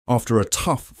After a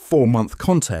tough 4-month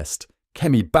contest,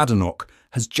 Kemi Badenoch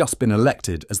has just been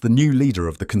elected as the new leader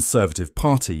of the Conservative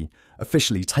Party,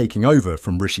 officially taking over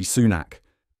from Rishi Sunak.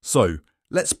 So,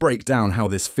 let's break down how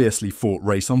this fiercely fought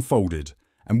race unfolded,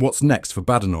 and what's next for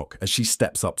Badenoch as she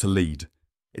steps up to lead.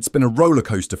 It's been a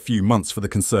rollercoaster few months for the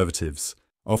Conservatives.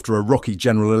 After a rocky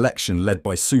general election led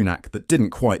by Sunak that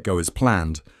didn't quite go as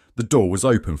planned, the door was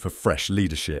open for fresh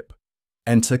leadership.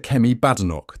 Enter Kemi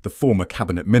Badenoch, the former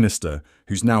cabinet minister,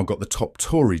 who's now got the top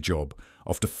Tory job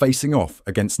after facing off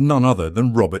against none other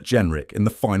than Robert Jenrick in the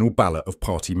final ballot of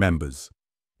party members.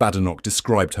 Badenoch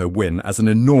described her win as an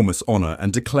enormous honour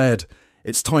and declared,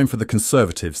 "It's time for the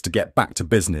Conservatives to get back to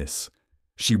business."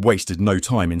 She wasted no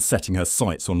time in setting her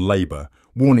sights on Labour,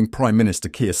 warning Prime Minister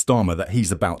Keir Starmer that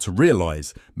he's about to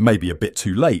realise, maybe a bit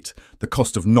too late, the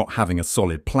cost of not having a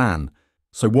solid plan.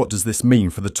 So what does this mean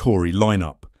for the Tory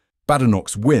lineup?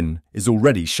 Badenoch's win is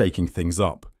already shaking things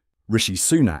up. Rishi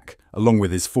Sunak, along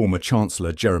with his former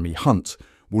Chancellor Jeremy Hunt,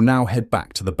 will now head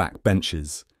back to the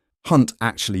backbenches. Hunt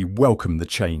actually welcomed the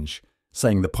change,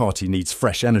 saying the party needs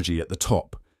fresh energy at the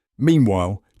top.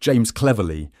 Meanwhile, James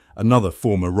Cleverly, another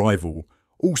former rival,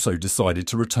 also decided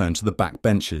to return to the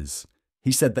backbenches.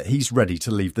 He said that he's ready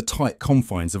to leave the tight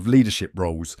confines of leadership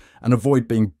roles and avoid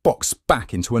being boxed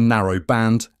back into a narrow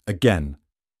band again.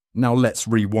 Now let's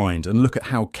rewind and look at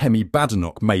how Kemi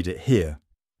Badenoch made it here.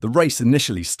 The race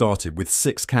initially started with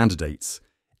 6 candidates,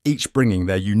 each bringing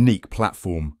their unique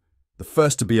platform. The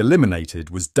first to be eliminated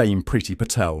was Dame Priti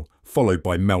Patel, followed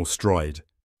by Mel Stride.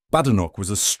 Badenoch was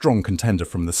a strong contender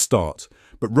from the start,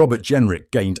 but Robert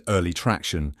Jenrick gained early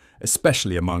traction,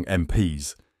 especially among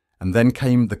MPs. And then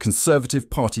came the Conservative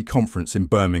Party conference in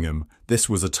Birmingham. This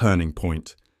was a turning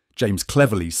point. James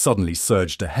Cleverly suddenly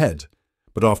surged ahead.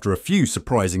 But after a few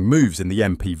surprising moves in the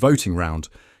MP voting round,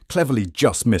 Cleverly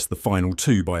just missed the final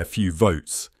 2 by a few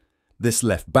votes. This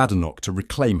left Badenoch to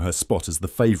reclaim her spot as the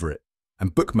favourite,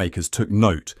 and bookmakers took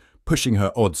note, pushing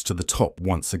her odds to the top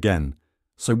once again.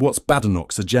 So what's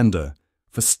Badenoch's agenda?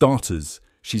 For starters,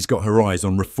 she's got her eyes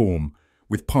on reform,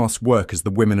 with past work as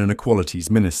the Women and Equalities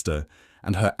Minister,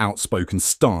 and her outspoken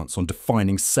stance on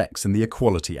defining sex in the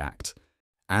Equality Act.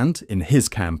 And, in his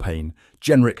campaign,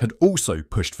 Jenrick had also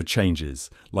pushed for changes,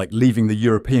 like leaving the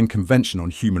European Convention on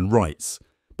Human Rights.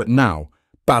 But now,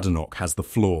 Badenoch has the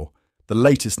floor. The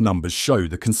latest numbers show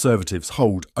the Conservatives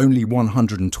hold only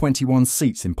 121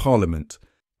 seats in Parliament,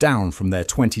 down from their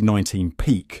 2019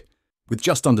 peak. With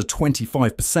just under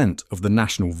 25% of the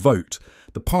national vote,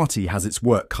 the party has its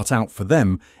work cut out for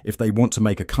them if they want to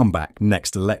make a comeback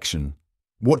next election.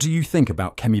 What do you think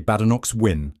about Kemi Badenoch's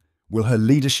win? Will her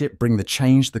leadership bring the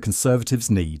change the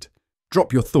Conservatives need?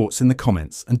 Drop your thoughts in the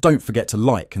comments and don't forget to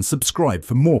like and subscribe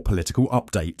for more political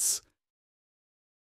updates.